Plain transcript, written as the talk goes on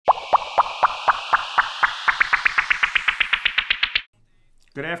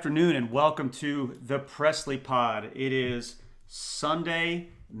Good afternoon and welcome to the Presley Pod. It is Sunday,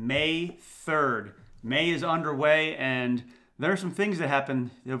 May 3rd. May is underway and there are some things that happened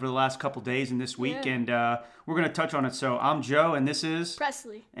over the last couple days and this week, and we're going to touch on it. So I'm Joe and this is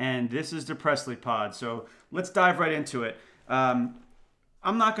Presley. And this is the Presley Pod. So let's dive right into it. I'm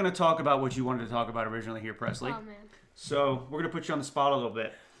not going to talk about what you wanted to talk about originally here, Presley. Oh, man. So we're going to put you on the spot a little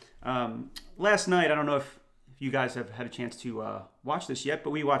bit. Last night, I don't know if you guys have had a chance to watch this yet,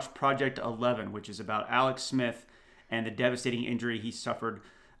 but we watched Project 11, which is about Alex Smith and the devastating injury he suffered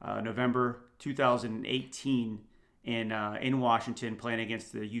November 2018 in Washington playing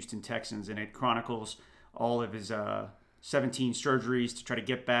against the Houston Texans, and it chronicles all of his 17 surgeries to try to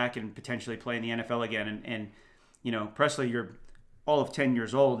get back and potentially play in the NFL again. And you know, Presley, you're all of 10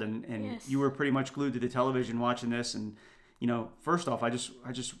 years old, and Yes. you were pretty much glued to the television watching this. And you know, first off, I just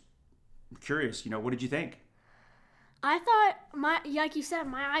I'm curious, you know, what did you think? I thought like you said,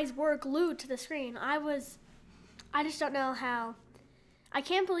 my eyes were glued to the screen. I just don't know how. I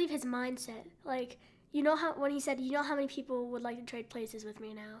can't believe his mindset. Like, you know how when he said, you know how many people would like to trade places with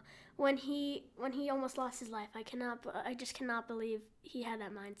me now. When he almost lost his life, I just cannot believe he had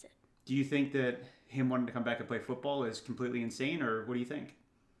that mindset. Do you think that him wanting to come back and play football is completely insane, or what do you think?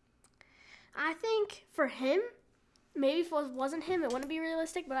 I think for him, maybe if it wasn't him, it wouldn't be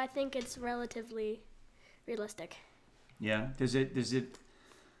realistic. But I think it's relatively realistic. Yeah. Does it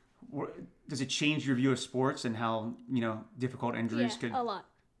change your view of sports and how, you know, difficult injuries could? A lot.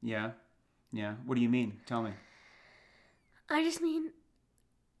 Yeah. Yeah. What do you mean? Tell me. I just mean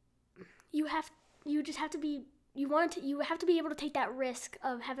you have to be able to take that risk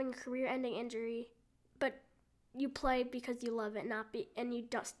of having a career-ending injury, but you play because you love it, and you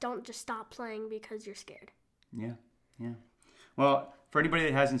don't just stop playing because you're scared. Yeah. Yeah. Well, for anybody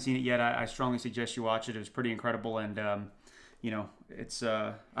that hasn't seen it yet, I strongly suggest you watch it. It was pretty incredible, and you know, it's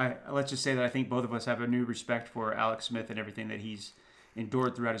let's just say that I think both of us have a new respect for Alex Smith and everything that he's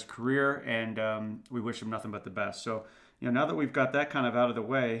endured throughout his career, and we wish him nothing but the best. So, you know, now that we've got that kind of out of the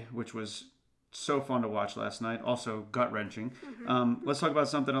way, which was so fun to watch last night, also gut wrenching. Mm-hmm. Let's talk about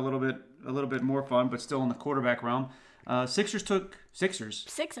something a little bit more fun, but still in the quarterback realm. Sixers.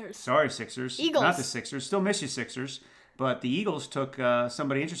 Sorry, Sixers. Eagles. Not the Sixers. Still miss you, Sixers. But the Eagles took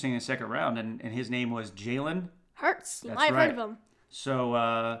somebody interesting in the second round, and his name was Jalen Hurts. You That's might have right. heard of him.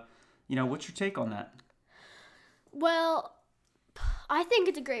 So, you know, what's your take on that? Well, I think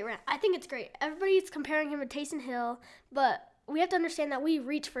it's a great round. I think it's great. Everybody's comparing him to Taysom Hill, but we have to understand that we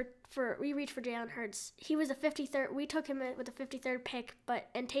reached for Jalen Hurts. He was a 53rd. We took him with a 53rd pick,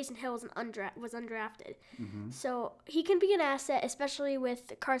 and Taysom Hill was undrafted. Mm-hmm. So he can be an asset, especially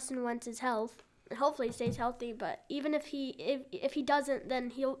with Carson Wentz's health. And hopefully he stays healthy. But even if he doesn't, then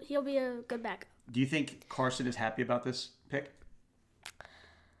he'll be a good backup. Do you think Carson is happy about this pick?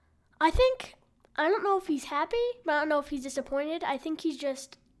 I don't know if he's happy, but I don't know if he's disappointed. I think it's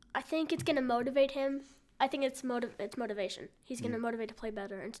going to motivate him. I think it's motivation. He's going to motivate to play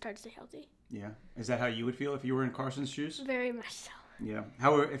better and start to stay healthy. Yeah. Is that how you would feel if you were in Carson's shoes? Very much so. Yeah.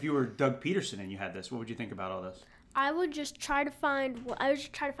 If you were Doug Peterson and you had this, what would you think about all this? I would just try to find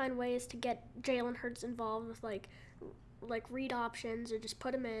ways to get Jalen Hurts involved with like read options, or just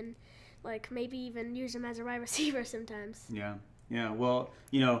put him in, like maybe even use him as a wide receiver sometimes. Yeah. Yeah. Well,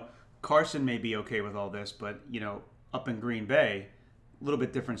 you know, Carson may be okay with all this, but, you know, up in Green Bay, a little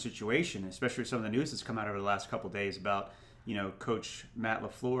bit different situation, especially with some of the news that's come out over the last couple of days about, you know, Coach Matt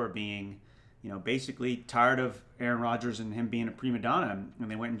LaFleur being, you know, basically tired of Aaron Rodgers and him being a prima donna, and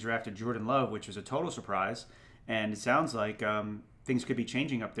they went and drafted Joran Love, which was a total surprise. And it sounds like things could be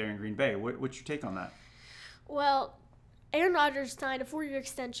changing up there in Green Bay. What's your take on that? Well, Aaron Rodgers signed a 4-year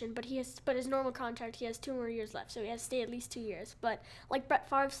extension, but his normal contract, he has 2 more years left, so he has to stay at least 2 years. But like Brett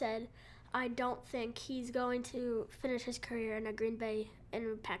Favre said, I don't think he's going to finish his career in a Green Bay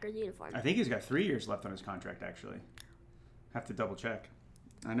and Packers uniform. I think he's got 3 years left on his contract, actually. Have to double check.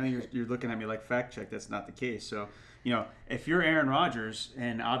 I know you're looking at me like fact check. That's not the case. So, you know, if you're Aaron Rodgers,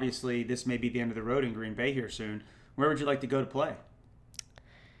 and obviously this may be the end of the road in Green Bay here soon, where would you like to go to play?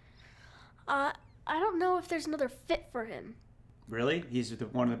 I don't know if there's another fit for him. Really? He's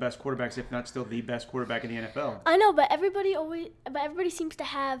one of the best quarterbacks, if not still the best quarterback in the NFL. I know, but everybody seems to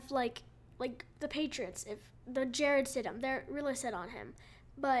have like the Patriots. If the Jared Stidham, they're really set on him,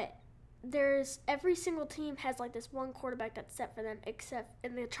 but every single team has like this one quarterback that's set for them,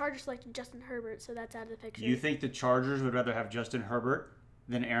 and the Chargers selected Justin Herbert, so that's out of the picture. You think the Chargers would rather have Justin Herbert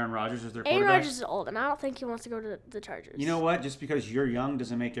than Aaron Rodgers as their quarterback? Aaron Rodgers is old, and I don't think he wants to go to the Chargers. You know what? Just because you're young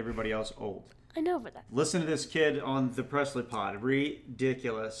doesn't make everybody else old. I know about that. Listen to this kid on the Presley Pod.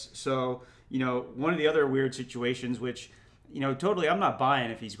 Ridiculous. So, you know, one of the other weird situations, which, totally, I'm not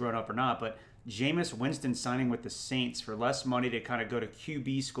buying if he's grown up or not, but Jameis Winston signing with the Saints for less money to kind of go to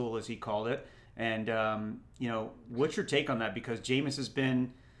QB school, as he called it. And, what's your take on that? Because Jameis has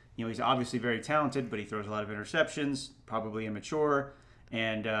been, he's obviously very talented, but he throws a lot of interceptions, probably immature.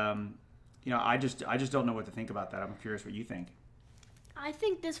 And, I just don't know what to think about that. I'm curious what you think. I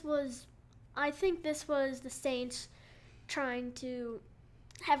think this was the Saints trying to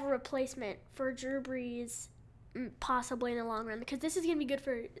have a replacement for Drew Brees, possibly in the long run, because this is going to be good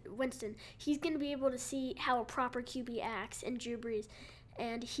for Winston. He's going to be able to see how a proper QB acts in Drew Brees,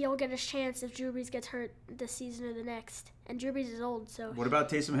 and he'll get a chance if Drew Brees gets hurt this season or the next. And Drew Brees is old, so. What about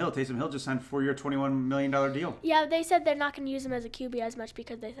Taysom Hill? Taysom Hill just signed a 4-year, $21 million deal. Yeah, they said they're not going to use him as a QB as much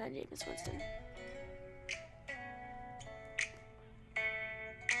because they signed Jameis Winston.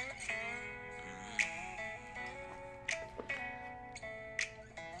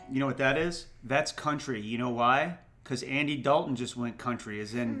 You know what that is? That's country. You know why? Because Andy Dalton just went country,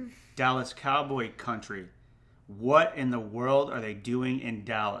 as in Dallas Cowboy country. What in the world are they doing in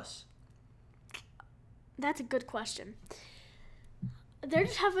Dallas? That's a good question. They're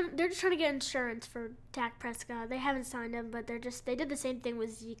just trying to get insurance for Dak Prescott. They haven't signed him, but they did the same thing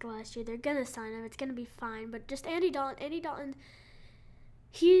with Zeke last year. They're gonna sign him. It's gonna be fine. But just Andy Dalton,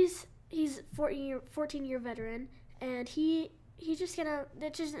 he's 14-year veteran, and he's just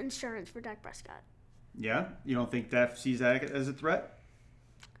that's just insurance for Dak Prescott. Yeah? You don't think Dak sees that as a threat?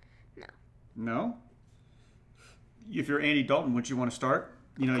 No. No? If you're Andy Dalton, wouldn't you want to start?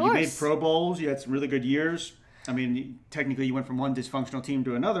 You course. made Pro Bowls. You had some really good years. I mean, technically you went from one dysfunctional team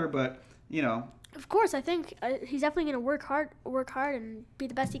to another, but, Of course, I think he's definitely going to work hard and be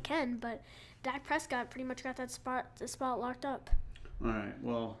the best he can, but Dak Prescott pretty much got the spot locked up. All right.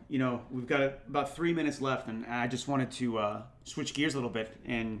 Well, we've got about 3 minutes left, and I just wanted to switch gears a little bit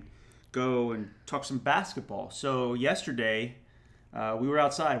and go and talk some basketball. So yesterday, we were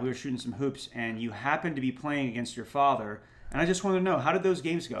outside. We were shooting some hoops, and you happened to be playing against your father. And I just wanted to know, how did those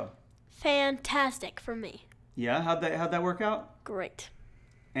games go? Fantastic for me. Yeah? How'd that work out? Great.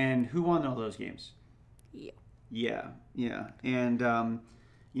 And who won all those games? You. Yeah. And,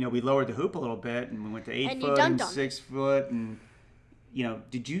 we lowered the hoop a little bit, and we went to 8 foot and 6 foot, and...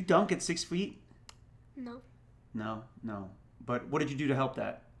 did you dunk at 6 feet? No. No. But what did you do to help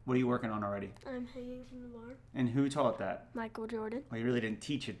that? What are you working on already? I'm hanging from the bar. And who taught that? Michael Jordan. Well, he really didn't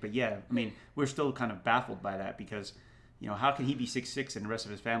teach it, but yeah, I mean, we're still kind of baffled by that because, how can he be 6'6" and the rest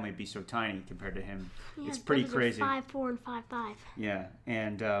of his family be so tiny compared to him? Yeah, it's pretty crazy. 5'4" and 5'5". Yeah,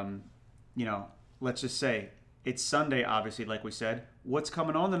 and let's just say it's Sunday, obviously, like we said. What's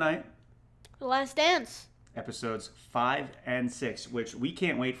coming on tonight? The Last Dance. Episodes 5 and 6, which we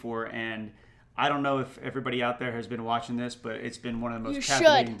can't wait for, and I don't know if everybody out there has been watching this, but it's been one of the most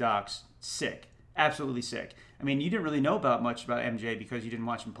captivating docs. Sick. Absolutely sick. I mean, you didn't really know much about MJ because you didn't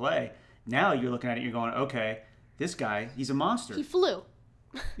watch him play. Now you're looking at it and you're going, okay, this guy, he's a monster. He flew.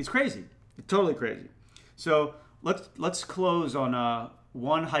 He's crazy. Totally crazy. So let's close on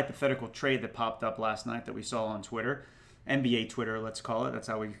one hypothetical trade that popped up last night that we saw on Twitter. NBA Twitter, let's call it. That's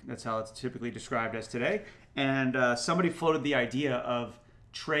how it's typically described as today. And somebody floated the idea of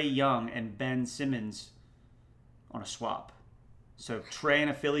Trae Young and Ben Simmons on a swap. So Trae in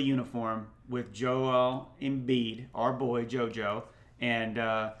a Philly uniform with Joel Embiid, our boy JoJo, and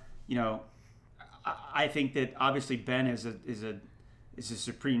I think that obviously Ben is a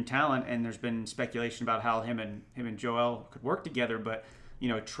supreme talent, and there's been speculation about how him and Joel could work together. But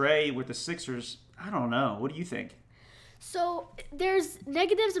Trae with the Sixers, I don't know. What do you think? So there's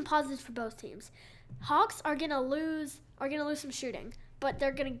negatives and positives for both teams. Hawks are gonna lose some shooting, but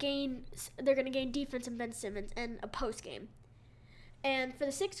they're gonna gain defense in Ben Simmons and a post game. And for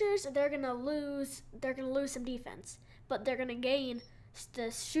the Sixers, they're gonna lose some defense, but they're gonna gain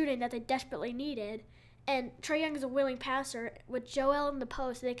the shooting that they desperately needed. And Trae Young is a willing passer. With Joel in the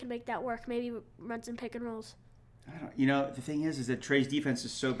post, they can make that work. Maybe run some pick and rolls. The thing is that Trae's defense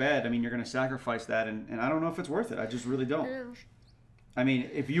is so bad. I mean, you're going to sacrifice that, and I don't know if it's worth it. I just really don't. I mean,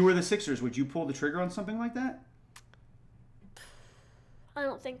 if you were the Sixers, would you pull the trigger on something like that? I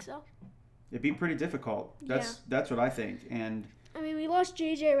don't think so. It'd be pretty difficult. That's what I think. And I mean, we lost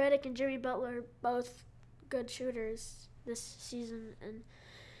J.J. Redick and Jimmy Butler, both good shooters this season, and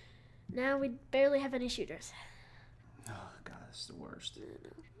now we barely have any shooters. Oh, God, that's the worst.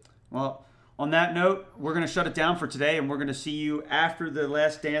 Well, on that note, we're going to shut it down for today, and we're going to see you after the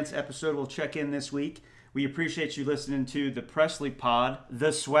Last Dance episode. We'll check in this week. We appreciate you listening to the Presley Pod,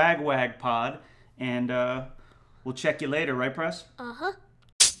 the Swag Wag Pod, and we'll check you later, right, Press? Uh-huh.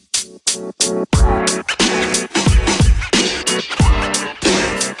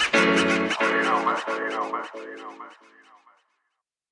 You know, man.